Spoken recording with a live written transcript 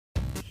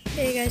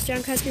Hey guys,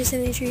 John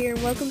Cosby73 here,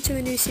 and welcome to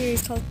a new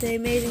series called The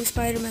Amazing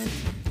Spider-Man.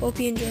 Hope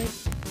you enjoy.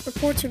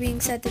 Reports are being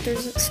said that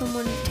there's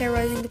someone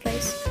terrorizing the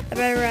place. I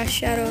better ask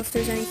Shadow if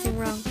there's anything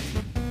wrong.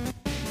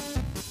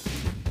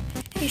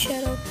 Hey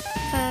Shadow,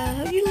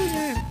 how'd you lose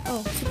your arm?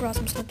 Oh, super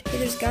awesome stunt. Hey,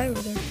 there's a guy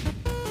over there.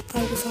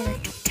 I was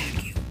hired to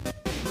attack you.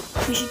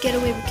 We should get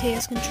away with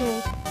chaos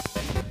control.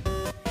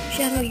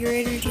 Shadow, your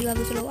energy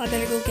levels are low. I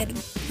better go get him.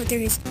 Oh, there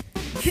he is.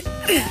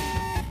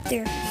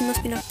 There, he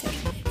must be knocked out.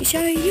 Hey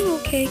Shadow, are you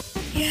okay?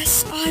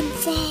 Yes, I'm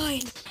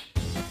fine.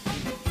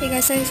 Hey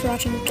guys, thanks for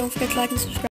watching. Don't forget to like and subscribe.